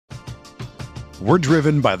We're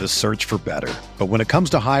driven by the search for better. But when it comes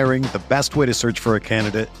to hiring, the best way to search for a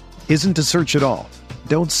candidate isn't to search at all.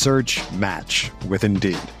 Don't search, match with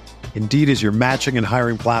Indeed. Indeed is your matching and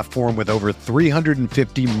hiring platform with over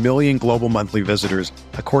 350 million global monthly visitors,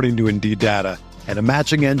 according to Indeed data, and a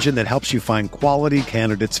matching engine that helps you find quality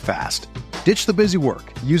candidates fast. Ditch the busy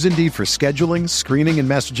work. Use Indeed for scheduling, screening, and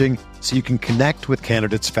messaging so you can connect with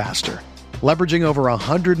candidates faster. Leveraging over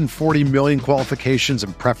 140 million qualifications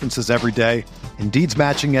and preferences every day, Indeed's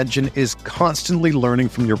matching engine is constantly learning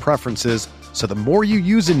from your preferences, so the more you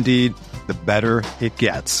use Indeed, the better it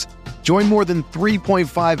gets. Join more than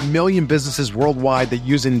 3.5 million businesses worldwide that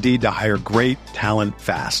use Indeed to hire great talent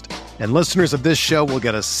fast. And listeners of this show will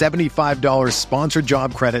get a $75 sponsored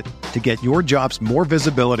job credit to get your jobs more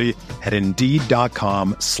visibility at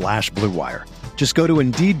Indeed.com/Blue Wire. Just go to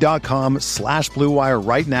Indeed.com/Blue Wire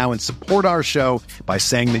right now and support our show by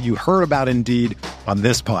saying that you heard about Indeed on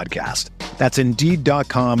this podcast. That's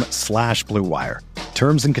Indeed.com/Blue Wire.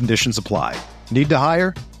 Terms and conditions apply. Need to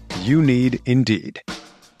hire? You need Indeed.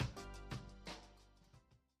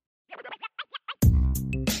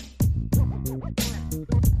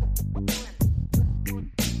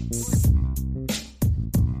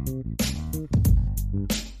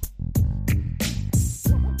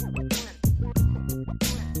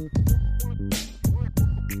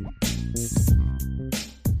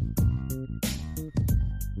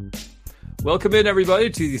 Welcome in, everybody,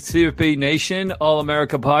 to the CFB Nation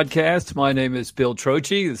All-America podcast. My name is Bill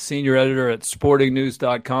Trocchi, the senior editor at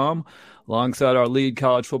sportingnews.com, alongside our lead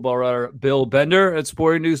college football writer, Bill Bender at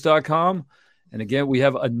sportingnews.com. And again, we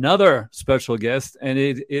have another special guest, and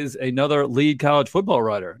it is another lead college football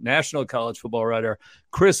writer, national college football writer,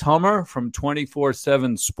 Chris Hummer from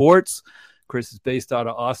 24/7 Sports. Chris is based out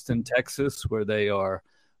of Austin, Texas, where they are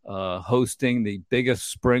hosting the biggest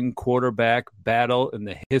spring quarterback battle in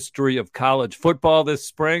the history of college football this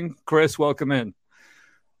spring. Chris, welcome in.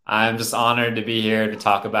 I'm just honored to be here to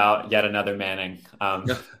talk about yet another Manning.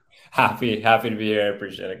 Happy to be here. I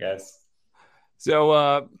appreciate it, guys.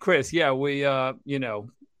 So, Chris, yeah, we know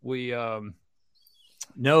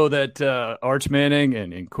that Arch Manning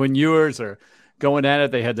and Quinn Ewers are going at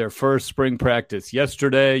it. They had their first spring practice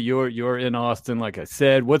yesterday. You're in Austin, like I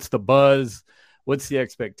said. What's the buzz? What's the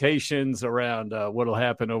expectations around what will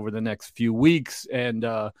happen over the next few weeks, and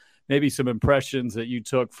maybe some impressions that you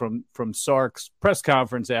took from Sark's press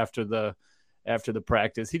conference after the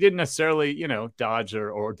practice? He didn't necessarily, dodge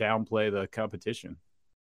or downplay the competition.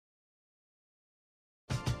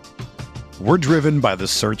 We're driven by the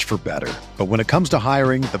search for better. But when it comes to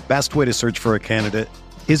hiring, the best way to search for a candidate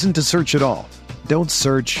isn't to search at all. Don't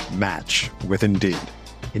search, match with Indeed.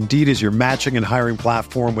 Indeed is your matching and hiring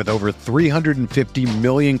platform with over 350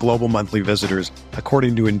 million global monthly visitors,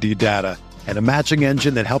 according to Indeed data, and a matching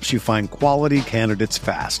engine that helps you find quality candidates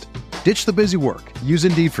fast. Ditch the busy work. Use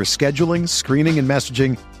Indeed for scheduling, screening, and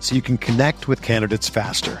messaging so you can connect with candidates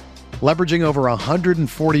faster. Leveraging over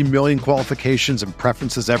 140 million qualifications and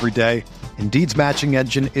preferences every day, Indeed's matching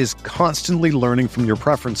engine is constantly learning from your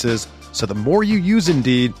preferences, so the more you use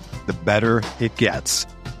Indeed, the better it gets.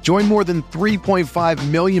 Join more than 3.5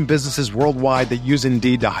 million businesses worldwide that use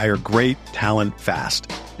Indeed to hire great talent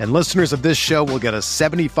fast. And listeners of this show will get a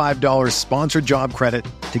 $75 sponsored job credit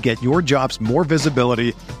to get your jobs more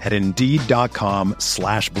visibility at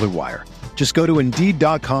Indeed.com/Blue Wire. Just go to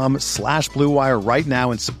Indeed.com/Blue Wire right now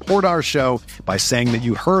and support our show by saying that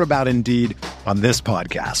you heard about Indeed on this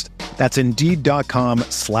podcast. That's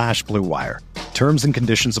Indeed.com/Blue Wire. Terms and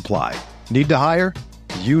conditions apply. Need to hire?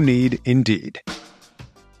 You need Indeed.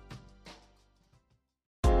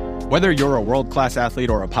 Whether you're a world-class athlete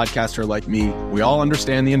or a podcaster like me, we all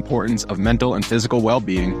understand the importance of mental and physical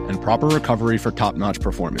well-being and proper recovery for top-notch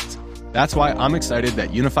performance. That's why I'm excited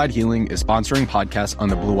that Unified Healing is sponsoring podcasts on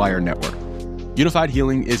the Blue Wire Network. Unified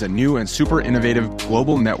Healing is a new and super innovative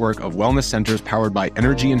global network of wellness centers powered by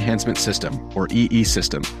Energy Enhancement System, or EE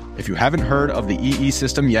System. If you haven't heard of the EE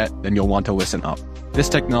System yet, then you'll want to listen up. This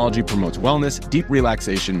technology promotes wellness, deep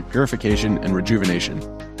relaxation, purification, and rejuvenation.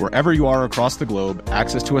 Wherever you are across the globe,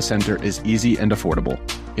 access to a center is easy and affordable.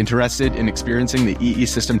 Interested in experiencing the EE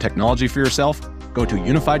System technology for yourself? Go to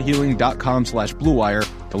unifiedhealing.com/Blue Wire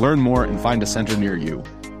to learn more and find a center near you.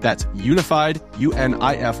 That's unified,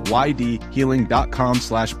 UNIFYD,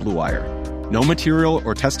 healing.com/Blue Wire. No material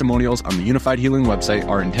or testimonials on the Unified Healing website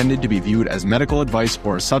are intended to be viewed as medical advice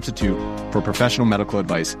or a substitute for professional medical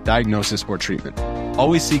advice, diagnosis, or treatment.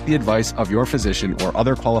 Always seek the advice of your physician or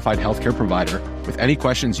other qualified healthcare provider with any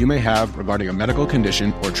questions you may have regarding a medical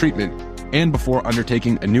condition or treatment and before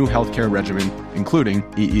undertaking a new healthcare regimen, including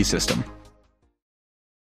EE System.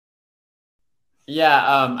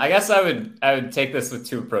 Yeah, I guess I would take this with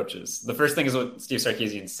two approaches. The first thing is what Steve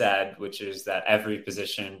Sarkisian said, which is that every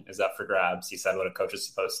position is up for grabs. He said what a coach is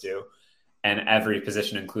supposed to, and every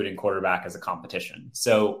position, including quarterback, is a competition.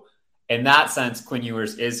 So in that sense, Quinn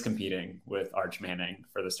Ewers is competing with Arch Manning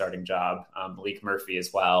for the starting job, Malik Murphy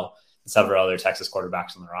as well, and several other Texas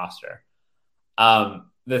quarterbacks on the roster.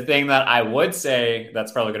 The thing that I would say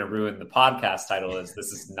that's probably going to ruin the podcast title is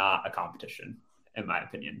this is not a competition, in my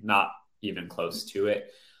opinion, not even close to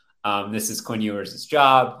it. This is Quinn Ewers'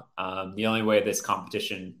 job. The only way this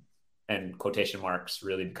competition, and quotation marks,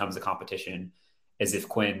 really becomes a competition is if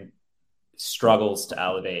Quinn struggles to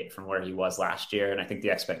elevate from where he was last year. And I think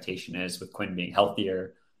the expectation is with Quinn being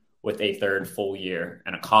healthier, with a third full year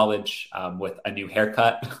in a college, with a new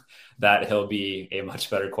haircut, that he'll be a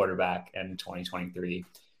much better quarterback in 2023.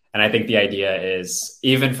 And I think the idea is,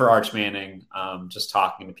 even for Arch Manning, just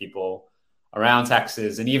talking to people around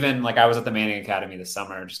Texas, and even like I was at the Manning Academy this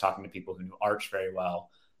summer, just talking to people who knew Arch very well,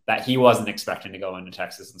 that he wasn't expecting to go into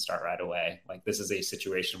Texas and start right away. Like, this is a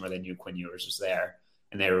situation where they knew Quinn Ewers was there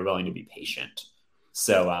and they were willing to be patient.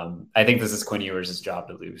 So I think this is Quinn Ewers' job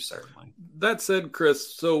to lose, certainly. That said,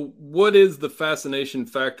 Chris, so what is the fascination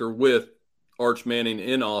factor with Arch Manning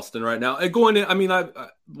in Austin right now? And going in, I mean,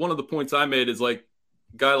 one of the points I made is like,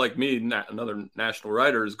 a guy like me, another national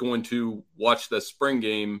writer, is going to watch the spring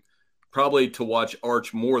game probably to watch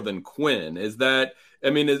Arch more than Quinn. Is that, I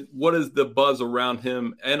mean, what is the buzz around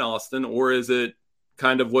him and Austin? Or is it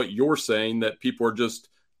kind of what you're saying, that people are just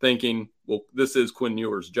thinking, well, this is Quinn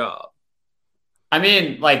Ewers' job? I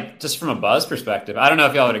mean, like, just from a buzz perspective, I don't know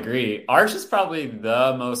if y'all would agree. Arch is probably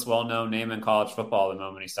the most well-known name in college football the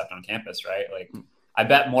moment he stepped on campus, right? Like, I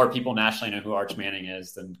bet more people nationally know who Arch Manning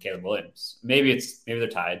is than Caleb Williams. Maybe they're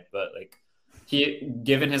tied, but like,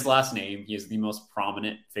 given his last name, he is the most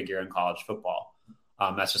prominent figure in college football.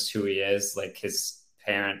 That's just who he is. Like, his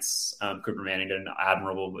parents, Cooper Manning, did an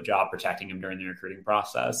admirable job protecting him during the recruiting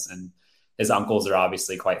process, and his uncles are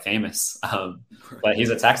obviously quite famous. But he's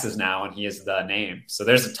at Texas now, and he is the name. So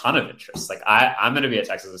there's a ton of interest. Like, I'm going to be at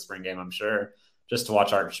Texas this spring game, I'm sure, just to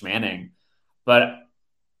watch Arch Manning. But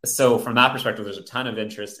so from that perspective, there's a ton of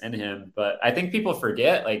interest in him. But I think people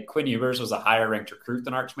forget, like, Quinn Ewers was a higher ranked recruit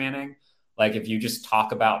than Arch Manning. Like, if you just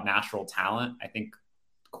talk about natural talent, I think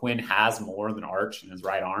Quinn has more than Arch in his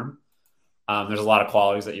right arm. There's a lot of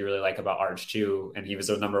qualities that you really like about Arch too. And he was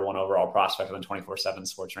the number one overall prospect on the 24/7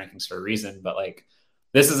 sports rankings for a reason. But like,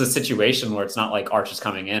 this is a situation where it's not like Arch is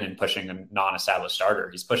coming in and pushing a non-established starter.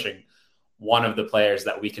 He's pushing one of the players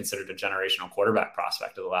that we considered a generational quarterback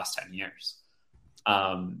prospect of the last 10 years.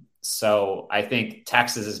 So I think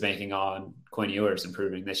Texas is banking on Quinn Ewers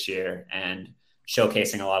improving this year and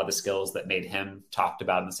showcasing a lot of the skills that made him talked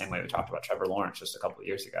about in the same way we talked about Trevor Lawrence just a couple of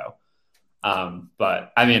years ago.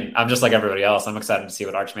 But I mean, I'm just like everybody else. I'm excited to see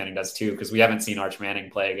what Arch Manning does too, because we haven't seen Arch Manning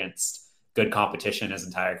play against good competition his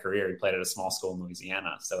entire career. He played at a small school in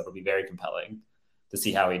Louisiana, so it'll be very compelling to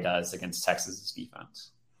see how he does against Texas's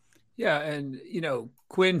defense. Yeah, and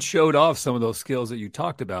Quinn showed off some of those skills that you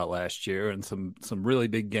talked about last year, and some really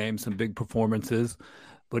big games, some big performances,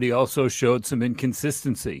 but he also showed some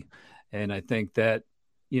inconsistency, and I think that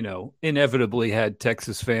inevitably had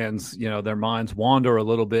Texas fans, their minds wander a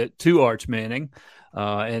little bit to Arch Manning.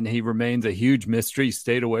 And he remains a huge mystery. He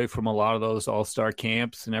stayed away from a lot of those all-star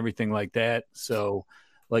camps and everything like that. So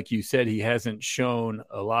like you said, he hasn't shown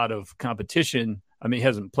a lot of competition. I mean, he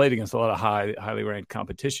hasn't played against a lot of highly ranked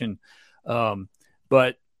competition.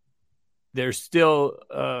 But there's still,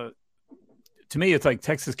 to me, it's like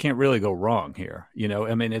Texas can't really go wrong here.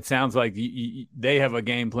 I mean, it sounds like they have a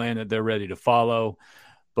game plan that they're ready to follow,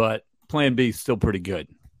 but plan B is still pretty good.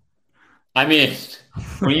 I mean,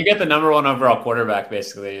 when you get the number one overall quarterback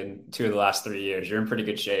basically in 2 of the last 3 years, you're in pretty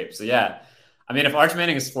good shape. So yeah, I mean, if Arch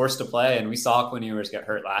Manning is forced to play, and we saw Quinn Ewers get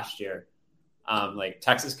hurt last year, like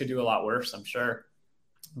Texas could do a lot worse, I'm sure.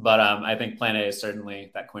 But I think plan A is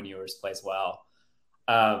certainly that Quinn Ewers plays well.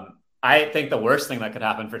 I think the worst thing that could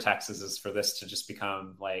happen for Texas is for this to just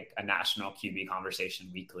become like a national QB conversation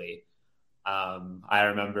weekly. I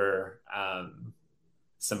remember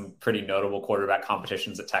some pretty notable quarterback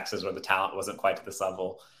competitions at Texas where the talent wasn't quite to this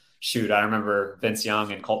level. Shoot, I remember Vince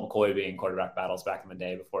Young and Colt McCoy being quarterback battles back in the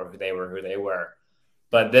day before they were who they were.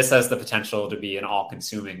 But this has the potential to be an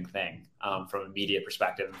all-consuming thing from a media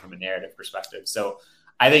perspective and from a narrative perspective. So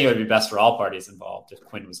I think it would be best for all parties involved if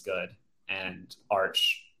Quinn was good and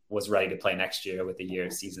Arch was ready to play next year with a year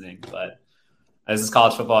of seasoning. But this is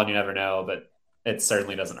college football and you never know, but it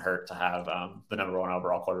certainly doesn't hurt to have the number one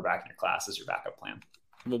overall quarterback in your class as your backup plan.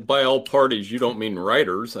 Well, by all parties, you don't mean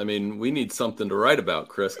writers. I mean, we need something to write about,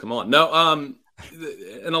 Chris. Come on. No,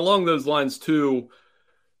 And along those lines too,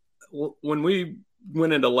 when we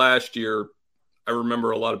went into last year, I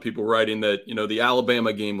remember a lot of people writing that, the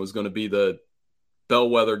Alabama game was going to be the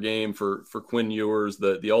bellwether game for Quinn Ewers,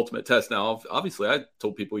 the ultimate test. Now, obviously, I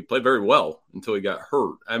told people he played very well until he got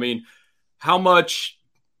hurt. I mean, how much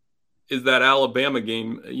is that Alabama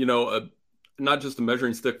game, not just a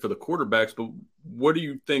measuring stick for the quarterbacks, but what do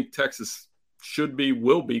you think Texas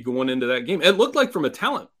will be going into that game? It looked like from a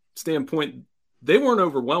talent standpoint, they weren't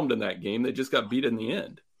overwhelmed in that game. They just got beat in the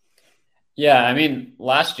end. Yeah, I mean,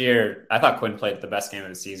 last year, I thought Quinn played the best game of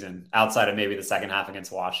the season outside of maybe the second half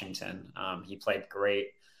against Washington. He played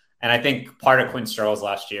great. And I think part of Quinn's struggles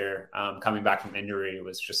last year, coming back from injury,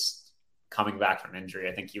 was just coming back from injury.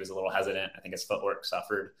 I think he was a little hesitant. I think his footwork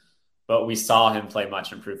suffered. But we saw him play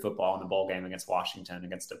much improved football in the bowl game against Washington,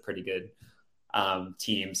 against a pretty good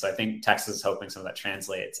team. So I think Texas is hoping some of that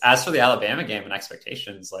translates. As for the Alabama game and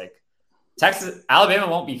expectations, Texas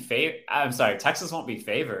won't be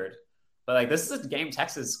favored. But this is a game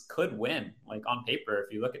Texas could win, on paper.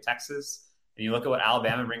 If you look at Texas and you look at what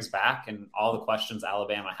Alabama brings back and all the questions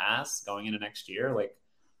Alabama has going into next year,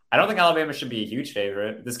 I don't think Alabama should be a huge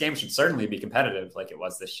favorite. This game should certainly be competitive like it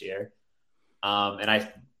was this year.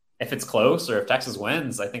 If it's close or if Texas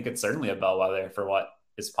wins, I think it's certainly a bellwether for what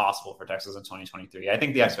is possible for Texas in 2023. I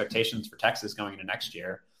think the expectations for Texas going into next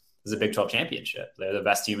year is a Big 12 championship. They're the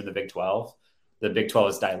best team in the Big 12. The Big 12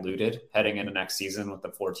 is diluted heading into next season with the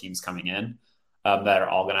 4 teams coming in that are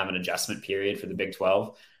all going to have an adjustment period for the Big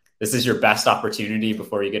 12. This is your best opportunity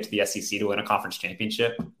before you get to the SEC to win a conference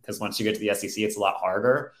championship, because once you get to the SEC, it's a lot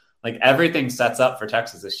harder. Everything sets up for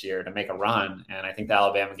Texas this year to make a run, and I think the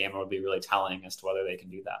Alabama game will be really telling as to whether they can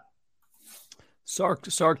do that.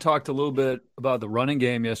 Sark talked a little bit about the running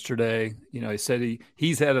game yesterday. He said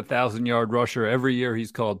he's had a 1,000-yard rusher every year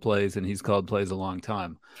he's called plays, and he's called plays a long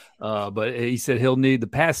time. But he said he'll need the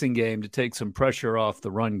passing game to take some pressure off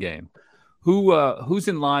the run game. Who's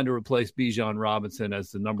in line to replace Bijan Robinson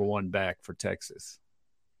as the number 1 back for Texas?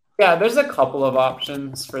 Yeah, there's a couple of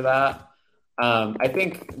options for that. I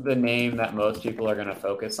think the name that most people are going to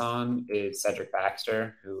focus on is Cedric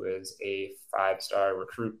Baxter, who is a 5-star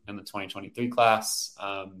recruit in the 2023 class.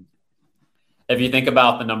 If you think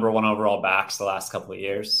about the number 1 overall backs the last couple of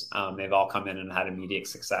years, they've all come in and had immediate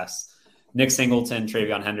success. Nick Singleton,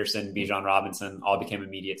 Travion Henderson, Bijan Robinson all became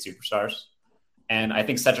immediate superstars. And I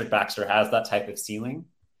think Cedric Baxter has that type of ceiling.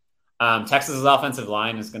 Texas's offensive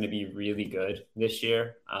line is going to be really good this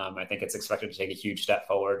year. I think it's expected to take a huge step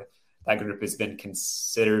forward. That group has been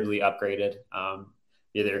considerably upgraded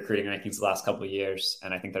via the recruiting rankings the last couple of years,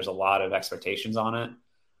 and I think there's a lot of expectations on it.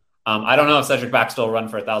 I don't know if Cedric Baxter will run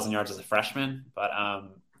for 1,000 yards as a freshman, but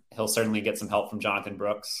he'll certainly get some help from Jonathan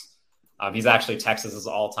Brooks. He's actually Texas's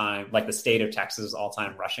all-time, the state of Texas'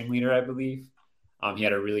 all-time rushing leader, I believe. He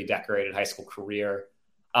had a really decorated high school career.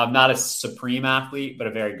 Not a supreme athlete, but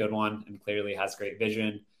a very good one, and clearly has great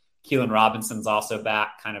vision. Keelan Robinson's also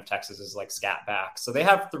back, kind of Texas's scat back. So they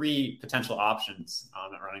have 3 potential options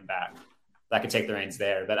at running back that could take the reins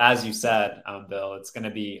there. But as you said, Bill, it's going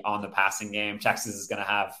to be on the passing game. Texas is going to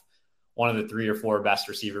have one of the 3 or 4 best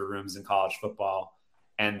receiver rooms in college football.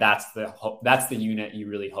 And that's the unit you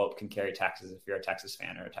really hope can carry Texas if you're a Texas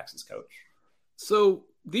fan or a Texas coach. So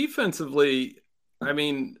defensively, I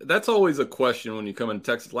mean, that's always a question when you come into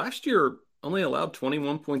Texas. Last year, only allowed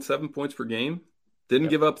 21.7 points per game. Didn't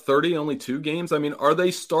give up 30, only 2 games. I mean,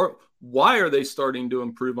 why are they starting to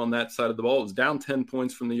improve on that side of the ball? It was down 10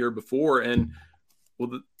 points from the year before. And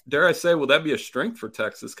dare I say, will that be a strength for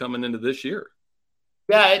Texas coming into this year?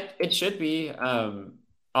 Yeah, it should be.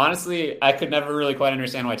 Honestly, I could never really quite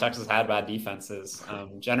understand why Texas had bad defenses.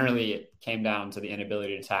 Generally, it came down to the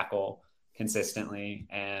inability to tackle consistently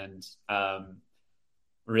and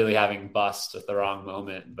really having bust at the wrong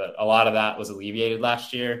moment. But a lot of that was alleviated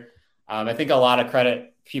last year. I think a lot of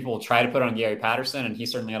credit people try to put on Gary Patterson, and he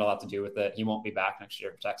certainly had a lot to do with it. He won't be back next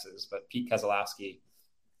year for Texas, but Pete Keselowski,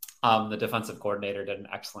 the defensive coordinator, did an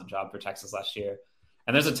excellent job for Texas last year.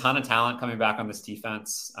 And there's a ton of talent coming back on this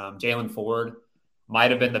defense. Jalen Ford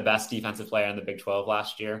might have been the best defensive player in the Big 12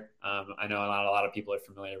 last year. I know not a lot of people are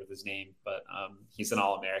familiar with his name, but he's an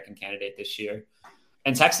All-American candidate this year.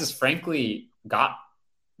 And Texas, frankly, got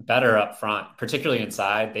better up front, particularly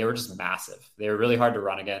inside. They were just massive. They were really hard to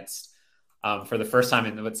run against. For the first time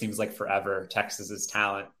in what seems like forever, Texas's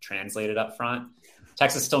talent translated up front.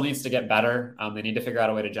 Texas still needs to get better. They need to figure out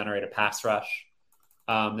a way to generate a pass rush.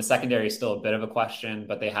 The secondary is still a bit of a question,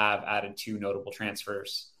 but they have added 2 notable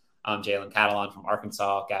transfers. Jalen Catalon from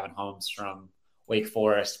Arkansas, Gavin Holmes from Wake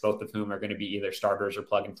Forest, both of whom are going to be either starters or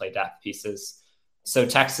plug-and-play depth pieces. So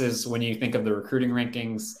Texas, when you think of the recruiting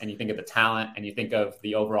rankings and you think of the talent and you think of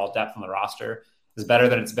the overall depth on the roster, is better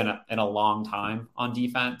than it's been in a long time on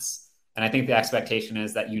defense. And I think the expectation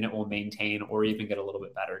is that unit will maintain or even get a little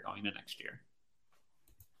bit better going into next year.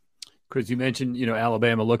 Chris, you mentioned,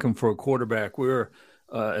 Alabama looking for a quarterback. We're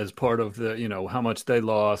as part of the, how much they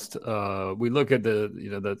lost. We look at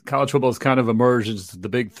the college football is kind of emerged as the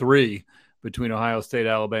big three between Ohio State,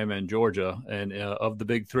 Alabama, and Georgia. And of the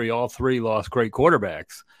big three, all three lost great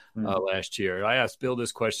quarterbacks last year. I asked Bill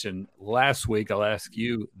this question last week. I'll ask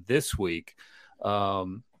you this week.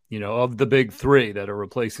 Of the big three that are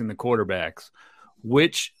replacing the quarterbacks,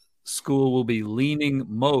 which school will be leaning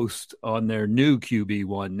most on their new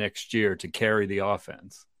QB1 next year to carry the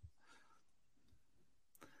offense?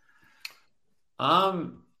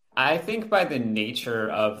 I think by the nature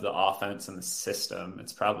of the offense and the system,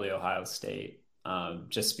 it's probably Ohio State,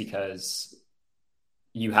 just because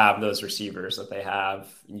you have those receivers that they have.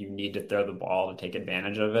 You need to throw the ball to take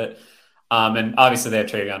advantage of it. And obviously they have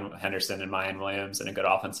TreVeyon Henderson and Mayan Williams and a good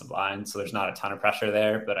offensive line. So there's not a ton of pressure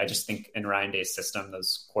there, but I just think in Ryan Day's system,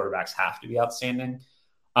 those quarterbacks have to be outstanding.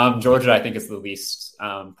 Georgia, I think, is the least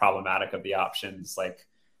problematic of the options.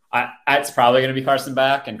 It's probably going to be Carson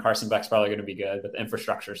Beck, and Carson Beck's probably going to be good, but the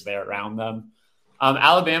infrastructure's there around them.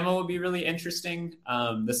 Alabama will be really interesting.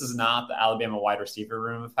 This is not the Alabama wide receiver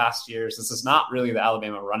room of past years. This is not really the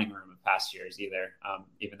Alabama running room of past years either,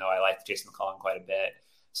 even though I like Jason McCollum quite a bit.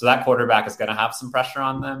 So that quarterback is going to have some pressure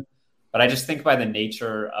on them. But I just think by the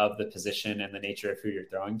nature of the position and the nature of who you're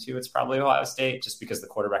throwing to, it's probably Ohio State, just because the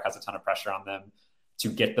quarterback has a ton of pressure on them to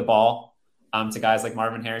get the ball to guys like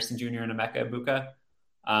Marvin Harrison Jr. and Emeka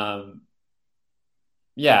Egbuka.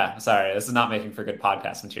 Yeah, sorry, this is not making for good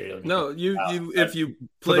podcast material. No, if you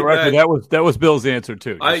play for the record, back, that was Bill's answer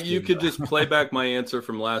too. You could just play back my answer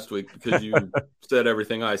from last week because you said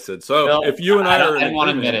everything I said. So Bill, if you and I didn't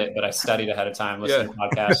want to admit it, but I studied ahead of time listening to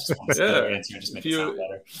podcasts. Just want to say your answer and just make it sound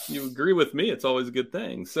better. You agree with me, it's always a good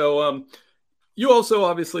thing. So you also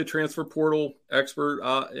obviously transfer portal expert,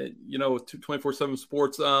 24/7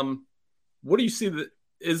 Sports. What do you see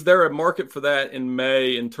is there a market for that in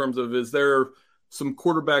May in terms of, is there some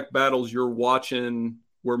quarterback battles you're watching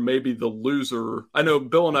where maybe the loser? I know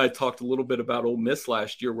Bill and I talked a little bit about Ole Miss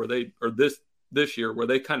last year this year where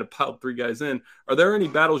they kind of piled three guys in. Are there any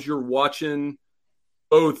battles you're watching,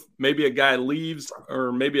 both maybe a guy leaves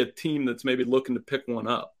or maybe a team that's maybe looking to pick one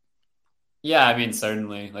up? Yeah, I mean,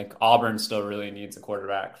 certainly. Like Auburn still really needs a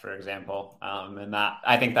quarterback, for example. And that,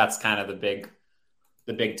 I think that's kind of the big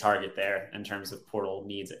target there in terms of portal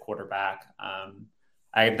needs at quarterback.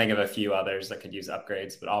 I can think of a few others that could use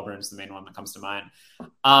upgrades, but Auburn's the main one that comes to mind.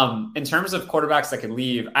 In terms of quarterbacks that could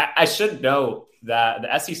leave, I should note that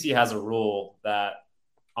the SEC has a rule that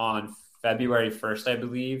on February 1st, I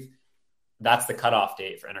believe, that's the cutoff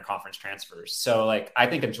date for interconference transfers. So, I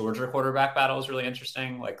think a Georgia quarterback battle is really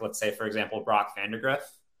interesting. Let's say, for example, Brock Vandagriff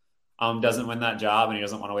doesn't win that job and he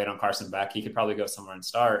doesn't want to wait on Carson Beck. He could probably go somewhere and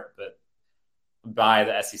start, but by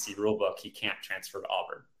the SEC rulebook, he can't transfer to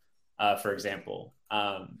Auburn, for example.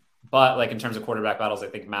 But in terms of quarterback battles, I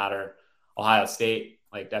think matter. Ohio State,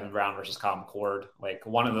 Devin Brown versus Colin McCord,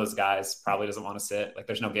 one of those guys probably doesn't want to sit.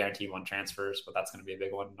 There's no guaranteed one transfers, but that's going to be a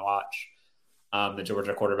big one to watch. The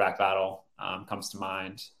Georgia quarterback battle comes to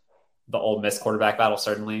mind. The Ole Miss quarterback battle,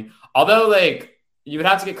 certainly. Although, you would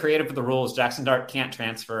have to get creative with the rules. Jackson Dart can't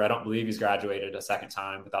transfer. I don't believe he's graduated a second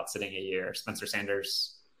time without sitting a year. Spencer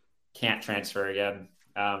Sanders can't transfer again.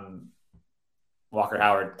 Walker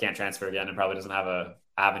Howard can't transfer again and probably doesn't have a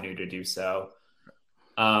avenue to do so.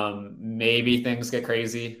 Maybe things get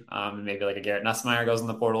crazy. Maybe a Garrett Nussmeier goes in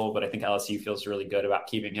the portal, but I think LSU feels really good about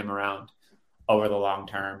keeping him around over the long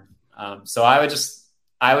term. So I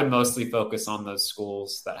would mostly focus on those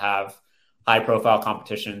schools that have high profile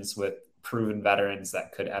competitions with proven veterans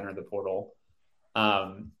that could enter the portal.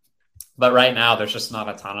 But right now there's just not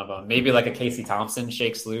a ton of them. Maybe a Casey Thompson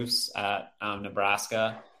shakes loose at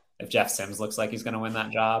Nebraska if Jeff Sims looks like he's going to win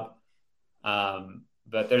that job.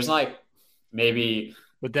 But there's maybe.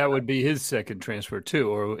 But that would be his second transfer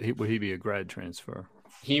too, or would he be a grad transfer?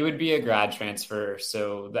 He would be a grad transfer.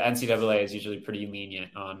 So the NCAA is usually pretty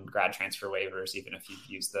lenient on grad transfer waivers, even if you've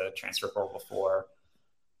used the transfer portal before.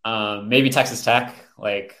 Maybe Texas Tech,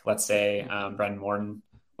 let's say Brendan Morton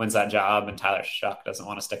wins that job and Tyler Shuck doesn't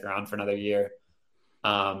want to stick around for another year.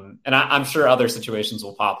 And I'm sure other situations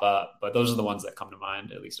will pop up, but those are the ones that come to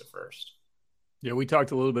mind, at least at first. Yeah, we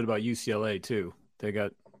talked a little bit about UCLA too. They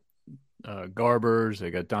got Garbers,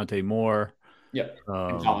 they got Dante Moore. Yep.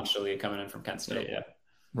 And Colin Shalee coming in from Kent State. Yeah.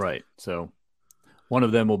 Right. So one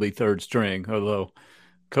of them will be third string, although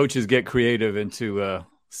coaches get creative into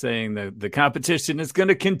saying that the competition is going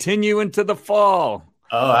to continue into the fall.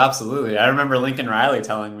 Oh, absolutely. I remember Lincoln Riley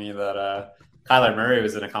telling me that Kyler Murray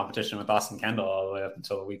was in a competition with Austin Kendall all the way up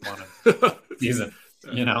until week 1 of the season.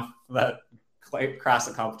 You know, that quite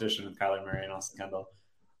classic competition with Kyler Murray and Austin Kendall.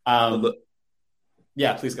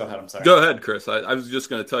 Yeah, please go ahead. I'm sorry. Go ahead, Chris. I was just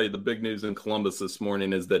going to tell you the big news in Columbus this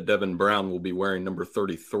morning is that Devin Brown will be wearing number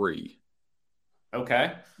 33.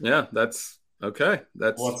 Okay. Yeah, that's okay.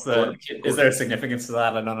 That's is there a significance to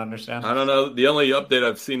that? I don't understand. I don't know. The only update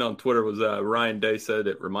I've seen on Twitter was Ryan Day said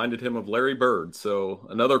it reminded him of Larry Bird. So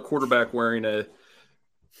another quarterback wearing a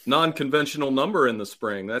non-conventional number in the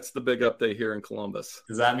spring. That's the big update here in Columbus.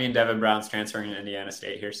 Does that mean Devin Brown's transferring to Indiana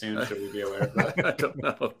State here soon? Should we be aware of that? I don't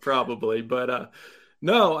know. Probably. But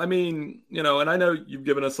no, I mean, you know, and I know you've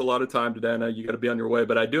given us a lot of time today. I know you got to be on your way,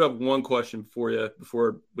 but I do have one question for you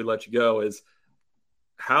before we let you go is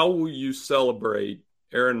how will you celebrate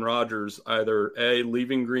Aaron Rodgers either A,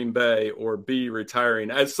 leaving Green Bay or B, retiring?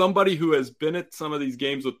 As somebody who has been at some of these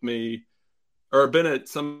games with me or been at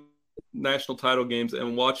some national title games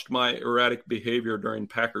and watched my erratic behavior during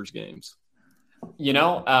Packers games. You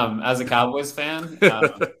know, as a Cowboys fan,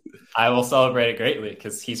 I will celebrate it greatly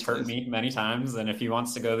because he's hurt me many times. And if he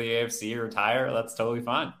wants to go to the AFC or retire, that's totally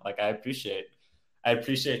fine. Like, I appreciate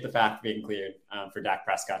the fact being cleared for Dak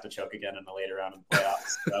Prescott to choke again in the later round of the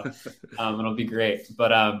playoffs. So it'll be great.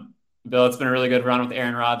 But Bill, it's been a really good run with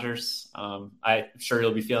Aaron Rodgers. I'm sure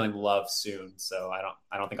you'll be feeling love soon. So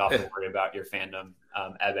I don't think I'll have to worry about your fandom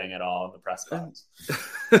ebbing at all in the press box.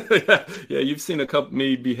 Yeah, you've seen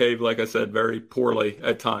me behave, like I said, very poorly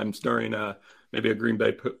at times during maybe a Green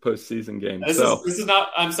Bay postseason game. This is not.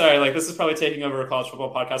 I'm sorry. Like, this is probably taking over a college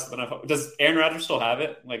football podcast. But does Aaron Rodgers still have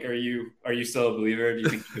it? Like, are you still a believer? Do you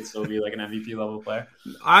think he could still be like an MVP level player?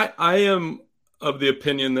 I am of the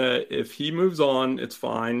opinion that if he moves on, it's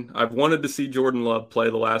fine. I've wanted to see Jordan Love play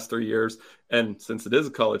the last 3 years. And since it is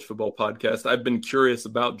a college football podcast, I've been curious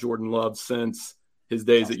about Jordan Love since his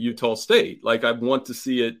days at Utah State. Like, I want to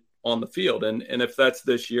see it on the field. And if that's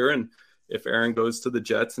this year, and if Aaron goes to the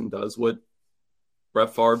Jets and does what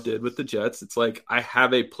Brett Favre did with the Jets, it's like I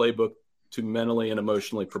have a playbook to mentally and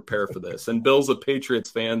emotionally prepare for this. And Bill's a Patriots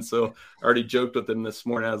fan, so I already joked with him this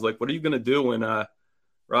morning. I was like, what are you going to do when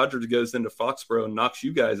Rodgers goes into Foxborough and knocks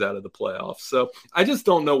you guys out of the playoffs? So I just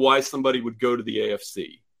don't know why somebody would go to the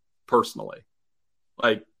AFC, personally.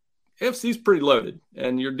 Like, AFC is pretty loaded,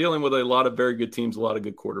 and you're dealing with a lot of very good teams, a lot of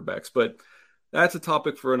good quarterbacks. But that's a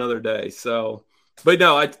topic for another day. So, but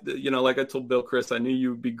no, like I told Bill, Chris, I knew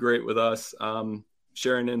you would be great with us,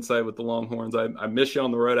 sharing insight with the Longhorns. I miss you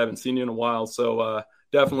on the road. I haven't seen you in a while. So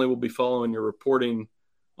definitely we'll be following your reporting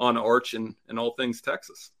on Arch and all things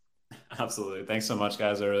Texas. Absolutely. Thanks so much,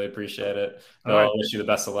 guys. I really appreciate it. All right. I wish you the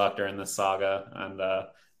best of luck during this saga, and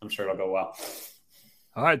I'm sure it'll go well.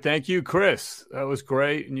 All right. Thank you, Chris. That was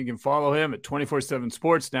great. And you can follow him at 24/7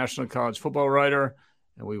 Sports, National College Football Writer,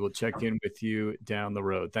 and we will check in with you down the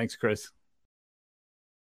road. Thanks, Chris.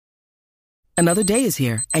 Another day is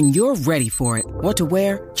here, and you're ready for it. What to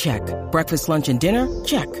wear? Check. Breakfast, lunch, and dinner?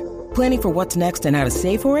 Check. Planning for what's next and how to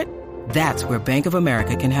save for it? That's where Bank of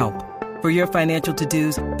America can help. For your financial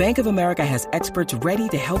to-dos, Bank of America has experts ready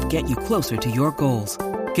to help get you closer to your goals.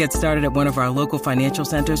 Get started at one of our local financial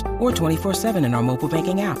centers or 24/7 in our mobile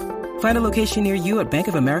banking app. Find a location near you at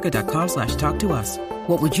bankofamerica.com/talktous.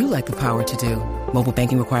 What would you like the power to do? Mobile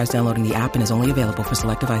banking requires downloading the app and is only available for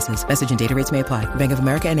select devices. Message and data rates may apply. Bank of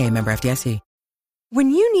America NA, member FDIC. When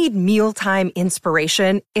you need mealtime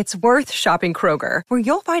inspiration, it's worth shopping Kroger, where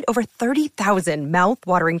you'll find over 30,000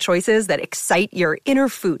 mouth-watering choices that excite your inner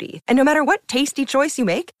foodie. And no matter what tasty choice you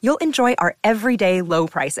make, you'll enjoy our everyday low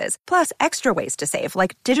prices, plus extra ways to save,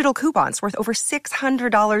 like digital coupons worth over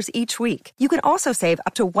 $600 each week. You can also save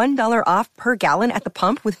up to $1 off per gallon at the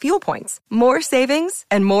pump with fuel points. More savings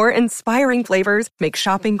and more inspiring flavors make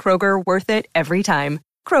shopping Kroger worth it every time.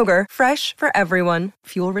 Kroger, fresh for everyone.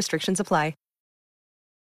 Fuel restrictions apply.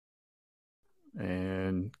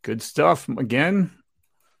 And good stuff again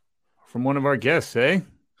from one of our guests, eh?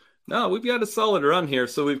 No, we've got a solid run here.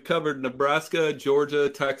 So we've covered Nebraska, Georgia,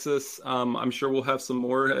 Texas. I'm sure we'll have some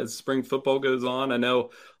more as spring football goes on. I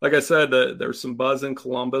know, like I said, there's some buzz in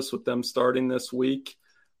Columbus with them starting this week,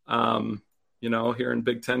 here in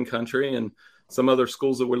Big Ten country, and some other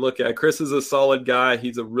schools that we look at. Chris is a solid guy.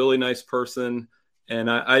 He's a really nice person. And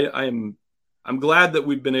I'm glad that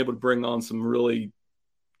we've been able to bring on some really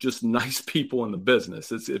just nice people in the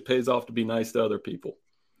business. It pays off to be nice to other people.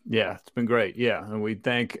 Yeah, it's been great. Yeah, and we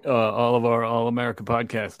thank all of our All-America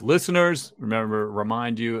Podcast listeners.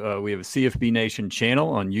 Remind you, we have a CFB Nation channel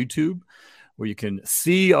on YouTube where you can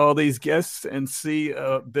see all these guests and see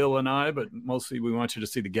Bill and I, but mostly we want you to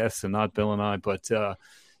see the guests and not Bill and I. But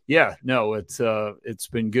it's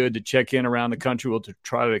been good to check in around the country. We'll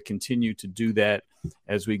try to continue to do that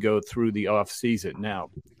as we go through the off season. Now,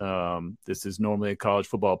 this is normally a college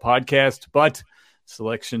football podcast, but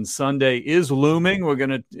Selection Sunday is looming. We're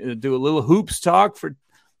going to do a little hoops talk for a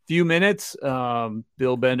few minutes.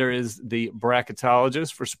 Bill Bender is the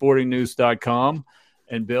bracketologist for sportingnews.com.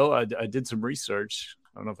 And Bill, I did some research.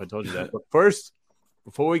 I don't know if I told you that. But first,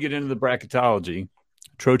 before we get into the bracketology,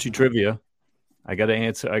 Trocchi Trivia, I got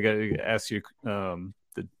to ask you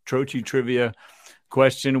the Trocchi Trivia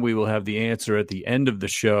question. We will have the answer at the end of the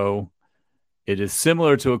show. It is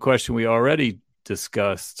similar to a question we already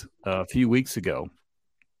discussed a few weeks ago.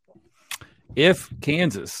 If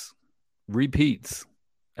Kansas repeats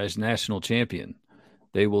as national champion,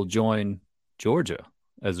 they will join Georgia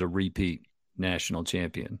as a repeat national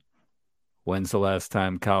champion. When's the last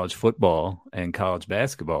time college football and college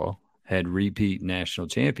basketball had repeat national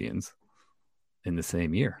champions in the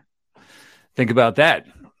same year? Think about that,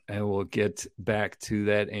 and we'll get back to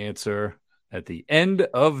that answer at the end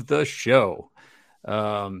of the show.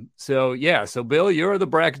 So Bill, you're the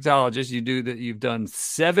bracketologist. You've done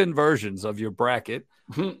 7 versions of your bracket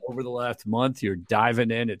over the last month. You're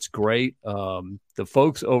diving in. It's great. The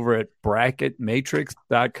folks over at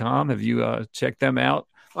bracketmatrix.com, have you checked them out?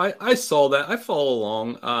 I saw that. I follow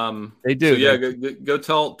along. They do. So go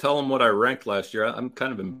tell them what I ranked last year. I'm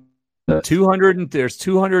kind of 200. There's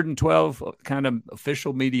 212 kind of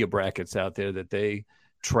official media brackets out there that they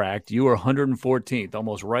tracked. You were 114th,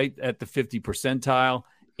 almost right at the 50 percentile.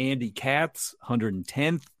 Andy Katz,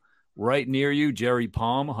 110th, right near you. Jerry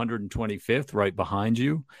Palm, 125th, right behind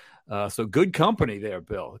you. So good company there,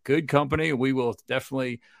 Bill. Good company. We will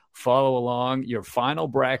definitely follow along. Your final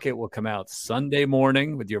bracket will come out Sunday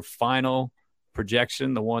morning with your final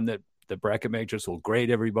projection, the one that the Bracket Matrix will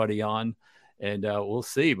grade everybody on, and we'll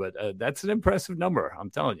see. But that's an impressive number,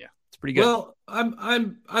 I'm telling you. It's pretty good. Well,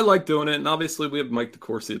 I like doing it, and obviously we have Mike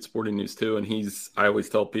DeCourcy at Sporting News too, and I always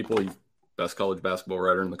tell people he's best college basketball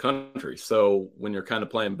writer in the country. So when you're kind of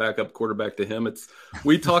playing backup quarterback to him,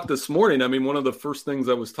 we talked this morning. I mean, one of the first things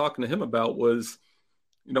I was talking to him about was,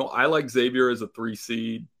 I like Xavier as a 3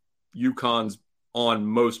 seed. UConn's on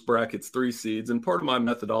most brackets 3 seeds, and part of my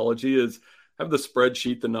methodology is have the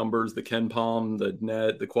spreadsheet, the numbers, the Ken Palm, the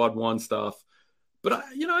net, the quad 1 stuff. But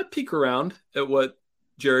I peek around at what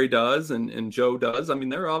Jerry does and Joe does. I mean,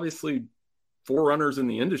 they're obviously forerunners in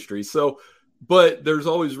the industry. So, but there's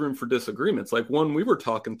always room for disagreements. Like one we were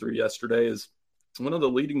talking through yesterday is one of the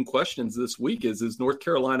leading questions this week is North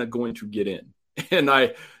Carolina going to get in? And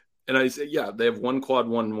I said, yeah, they have one quad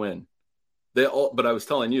 1 win. But I was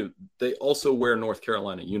telling you, they also wear North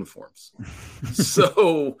Carolina uniforms.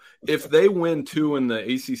 So if they win 2 in the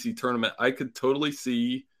ACC tournament, I could totally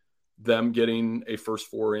see them getting a first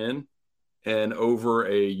 4 in and over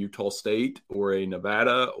a Utah State or a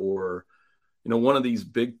Nevada or, one of these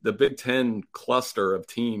the Big Ten cluster of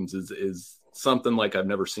teams is something like I've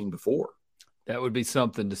never seen before. That would be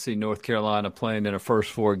something to see North Carolina playing in a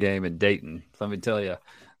first 4 game in Dayton. Let me tell you,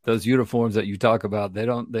 those uniforms that you talk about, they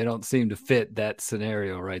don't seem to fit that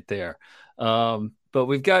scenario right there. But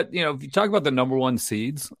we've got, if you talk about the number 1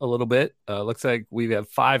 seeds a little bit, looks like we have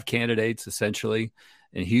 5 candidates essentially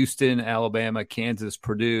in Houston, Alabama, Kansas,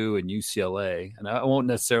 Purdue, and UCLA. And I won't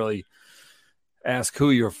necessarily ask who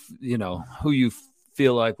you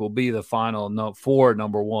feel like will be the final 4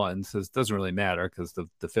 number 1s. It doesn't really matter because the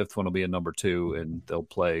 5th one will be a number 2 and they'll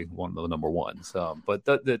play one of the number 1s. But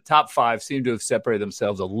the top 5 seem to have separated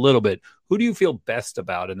themselves a little bit. Who do you feel best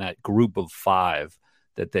about in that group of 5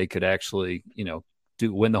 that they could actually,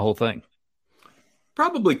 win the whole thing?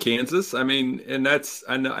 Probably Kansas. I mean, and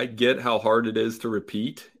I get how hard it is to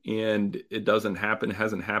repeat, and it doesn't happen. It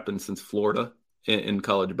hasn't happened since Florida in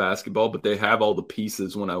college basketball, but they have all the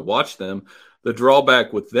pieces when I watch them. The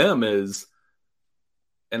drawback with them is,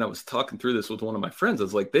 and I was talking through this with one of my friends, I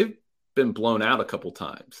was like, they've been blown out a couple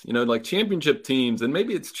times, like championship teams, and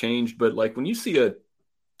maybe it's changed, but like when you see a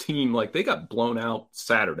team, like they got blown out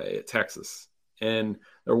Saturday at Texas and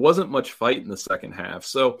there wasn't much fight in the second half.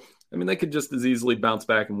 So, I mean, they could just as easily bounce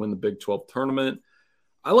back and win the Big 12 tournament.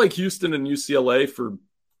 I like Houston and UCLA for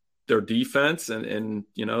their defense and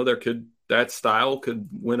that style could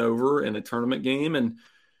win over in a tournament game. And,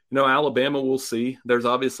 Alabama, we'll see. There's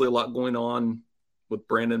obviously a lot going on with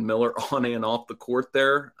Brandon Miller on and off the court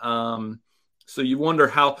there. So you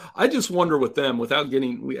wonder I just wonder with them without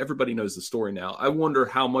everybody knows the story now. I wonder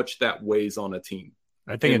how much that weighs on a team.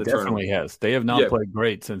 I think it definitely has. They have not played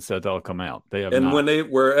great since that's all come out. They have not.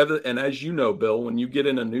 And as you know, Bill, when you get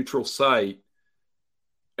in a neutral site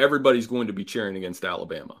everybody's going to be cheering against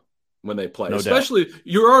Alabama when they play. No Especially, doubt.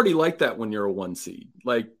 you're already like that when you're a 1 seed.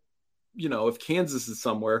 Like, if Kansas is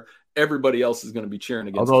somewhere, everybody else is going to be cheering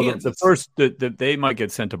against Kansas. The first they might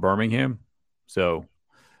get sent to Birmingham, so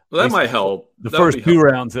that might help. The first 2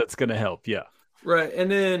 rounds, that's going to help. Yeah, right.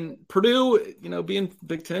 And then Purdue, being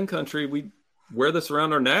Big Ten country, we wear this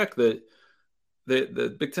around our neck that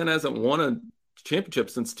the Big Ten hasn't won a championship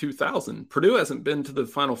since 2000. Purdue hasn't been to the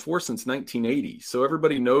Final Four since 1980. So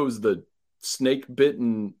everybody knows the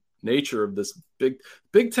snake-bitten nature of this.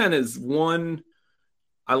 Big Ten is one.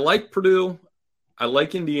 I like Purdue. I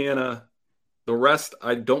like Indiana. The rest,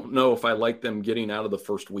 I don't know if I like them getting out of the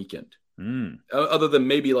first weekend. Other than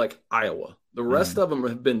maybe like Iowa. The rest of them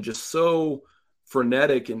have been just so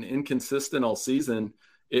frenetic and inconsistent all season.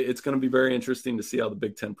 It's going to be very interesting to see how the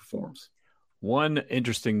Big Ten performs. One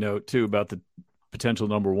interesting note, too, about the potential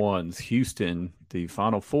number ones, Houston, the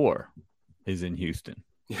Final Four is in Houston.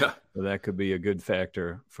 Yeah. So that could be a good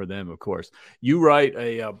factor for them, of course. You write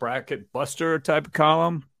a bracket buster type of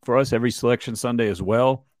column for us every Selection Sunday as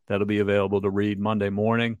well. That'll be available to read Monday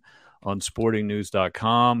morning on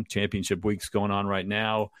sportingnews.com. Championship week's going on right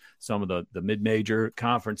now. Some of the mid-major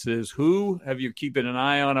conferences. Who have you keeping an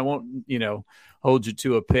eye on? I won't, hold you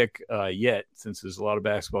to a pick yet, since there's a lot of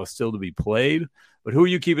basketball still to be played. But who are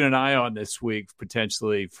you keeping an eye on this week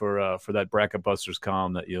potentially for that bracket busters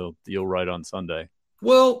column that you'll write on Sunday?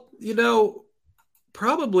 Well,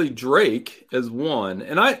 probably Drake as one.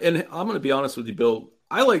 And I'm going to be honest with you, Bill.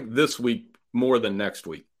 I like this week more than next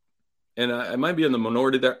week. And I might be in the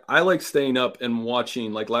minority there. I like staying up and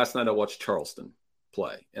watching, like last night I watched Charleston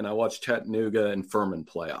play, and I watched Chattanooga and Furman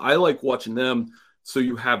play. I like watching them so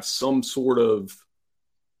you have some sort of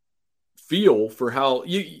feel for how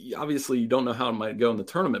you obviously you don't know how it might go in the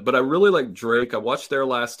tournament, but I really like Drake. I watched their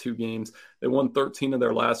last 2 games. They won 13 of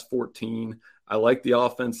their last 14. I like the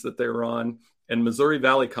offense that they run, and Missouri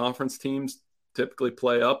Valley Conference teams typically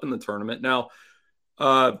play up in the tournament. Now,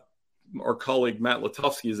 our colleague Matt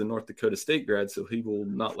Latofsky is a North Dakota State grad, so he will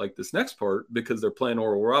not like this next part because they're playing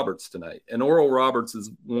Oral Roberts tonight. And Oral Roberts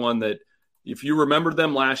is one that, if you remember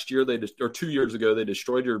them last year, or 2 years ago, they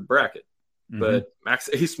destroyed your bracket. Mm-hmm. But Max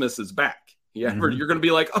Asmus is back. You're going to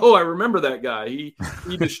be like, oh, I remember that guy. He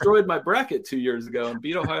destroyed my bracket 2 years ago and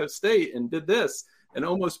beat Ohio State and did this and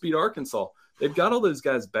almost beat Arkansas. They've got all those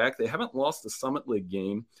guys back. They haven't lost a Summit League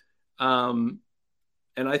game.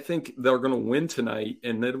 And I think they're going to win tonight,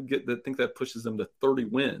 and I think that pushes them to 30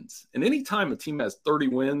 wins. And anytime a team has 30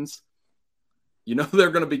 wins,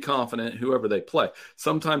 they're going to be confident whoever they play.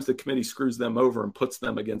 Sometimes the committee screws them over and puts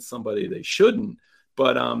them against somebody they shouldn't.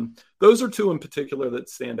 But those are 2 in particular that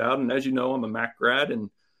stand out. And as you know, I'm a MAC grad, and,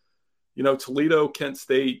 Toledo, Kent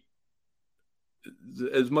State,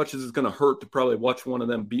 as much as it's going to hurt to probably watch one of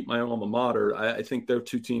them beat my alma mater, I think they're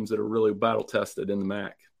 2 teams that are really battle-tested in the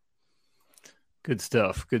MAC. Good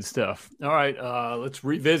stuff. All right, let's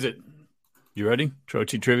revisit. You ready?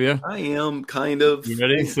 Troche trivia? I am, kind of. You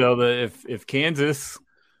ready? So if Kansas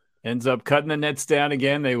ends up cutting the nets down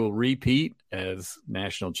again, they will repeat as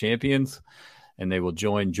national champions, and they will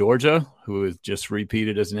join Georgia, who has just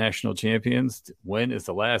repeated as national champions. When is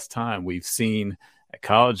the last time we've seen a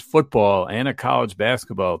college football and a college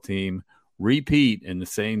basketball team repeat in the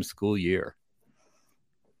same school year?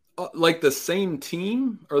 Like the same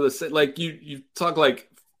team, or the same, like you talk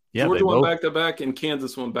like Georgia won back-to-back and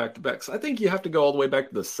Kansas won back-to-back. So I think you have to go all the way back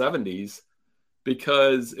to the 70s,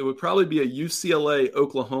 because it would probably be a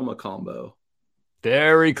UCLA-Oklahoma combo.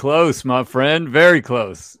 Very close, my friend. Very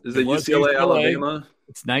close. Is it UCLA-Alabama?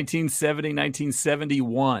 It's 1970,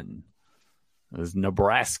 1971. It was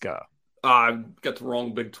Nebraska. I got the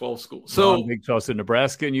wrong Big 12 school. So Big 12. So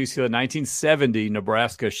Nebraska and UCLA. 1970,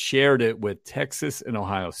 Nebraska shared it with Texas and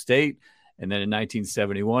Ohio State. And then in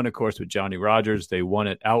 1971, of course, with Johnny Rodgers, they won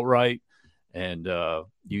it outright. And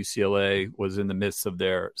UCLA was in the midst of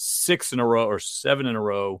their 7 in a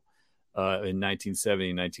row in 1970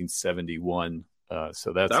 and 1971.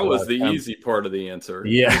 So that was the easy part of the answer.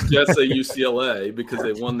 Yeah. Just say UCLA because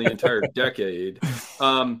they won the entire decade.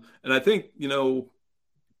 And I think,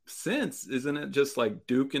 since, isn't it just like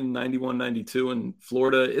Duke in 91, 92 and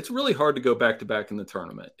Florida? It's really hard to go back-to-back in the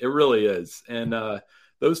tournament. It really is. And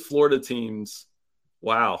those Florida teams,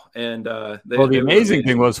 wow. And the amazing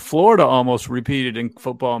thing was Florida almost repeated in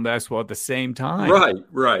football and basketball at the same time.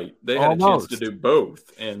 Right. They had a chance to do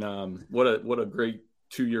both. And what a great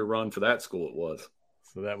 2-year run for that school it was.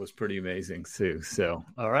 So that was pretty amazing too. So,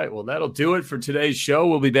 all right, well, that'll do it for today's show.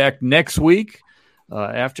 We'll be back next week.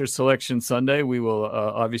 After Selection Sunday, we will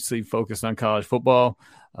obviously focus on college football.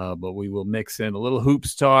 But we will mix in a little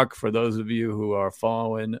hoops talk for those of you who are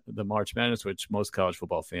following the March Madness, which most college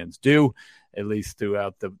football fans do, at least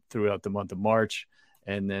throughout the month of March.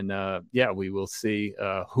 And then, we will see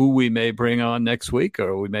who we may bring on next week,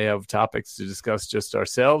 or we may have topics to discuss just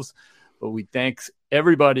ourselves. But we thank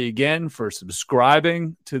everybody again for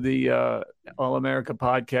subscribing to the All America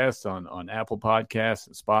podcast on Apple Podcasts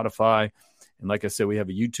and Spotify. And like I said, we have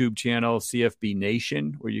a YouTube channel, CFB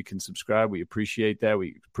Nation, where you can subscribe. We appreciate that.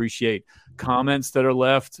 We appreciate comments that are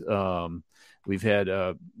left. We've had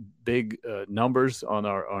big numbers on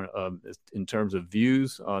our in terms of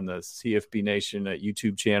views on the CFB Nation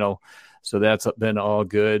YouTube channel. So that's been all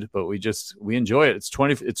good, but we enjoy it. It's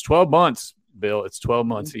 12 months, Bill. It's 12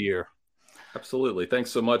 months a year. Absolutely.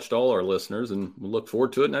 Thanks so much to all our listeners, and we look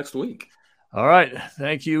forward to it next week. All right.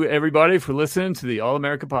 Thank you, everybody, for listening to the All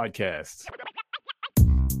America Podcast.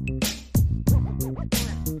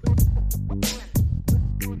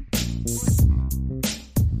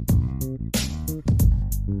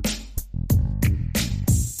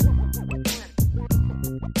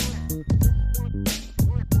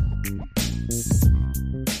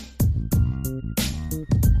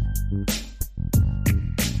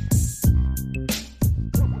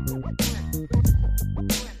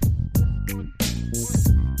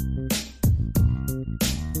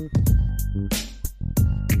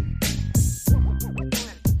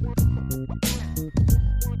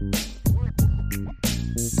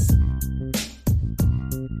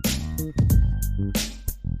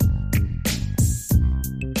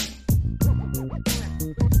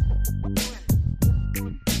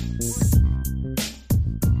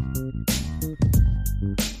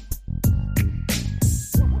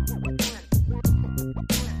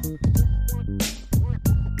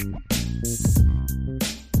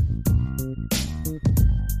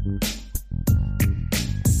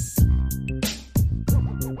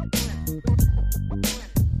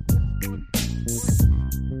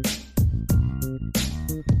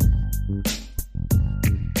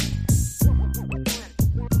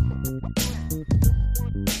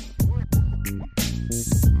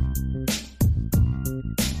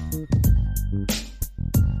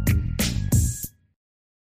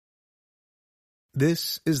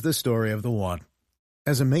 This is the story of the one.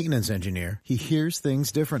 As a maintenance engineer, he hears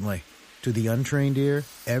things differently. To the untrained ear,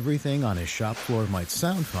 everything on his shop floor might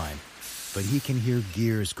sound fine, but he can hear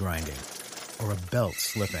gears grinding or a belt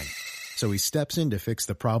slipping. So he steps in to fix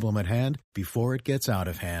the problem at hand before it gets out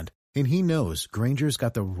of hand. And he knows Grainger's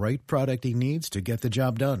got the right product he needs to get the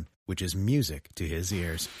job done, which is music to his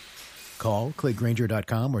ears. Call, click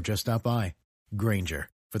Grainger.com, or just stop by. Grainger,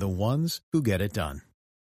 for the ones who get it done.